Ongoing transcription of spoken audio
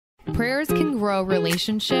Prayers can grow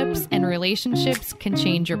relationships, and relationships can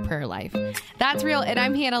change your prayer life. That's real. And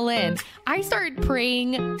I'm Hannah Lynn. I started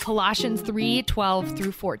praying Colossians 3:12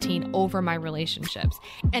 through 14 over my relationships.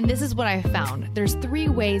 And this is what I found. There's 3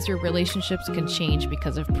 ways your relationships can change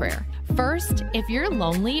because of prayer. First, if you're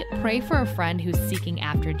lonely, pray for a friend who's seeking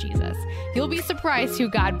after Jesus. You'll be surprised who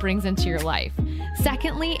God brings into your life.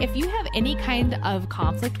 Secondly, if you have any kind of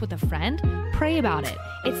conflict with a friend, pray about it.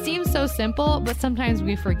 It seems so simple, but sometimes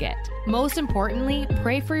we forget. Most importantly,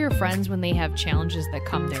 pray for your friends when they have challenges that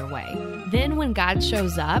come their way. Then when God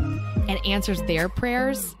shows up and answers their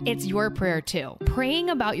prayers, it's your prayer too. Praying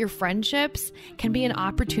about your friendships can be an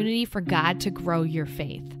opportunity for God to grow your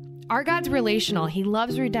faith. Our God's relational. He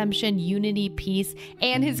loves redemption, unity, peace,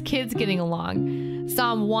 and his kids getting along.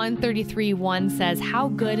 Psalm 133:1 says, "How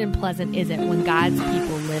good and pleasant is it when God's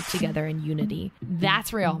people live together in unity."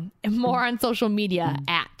 That's real. And more on social media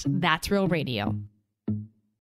at That's Real Radio.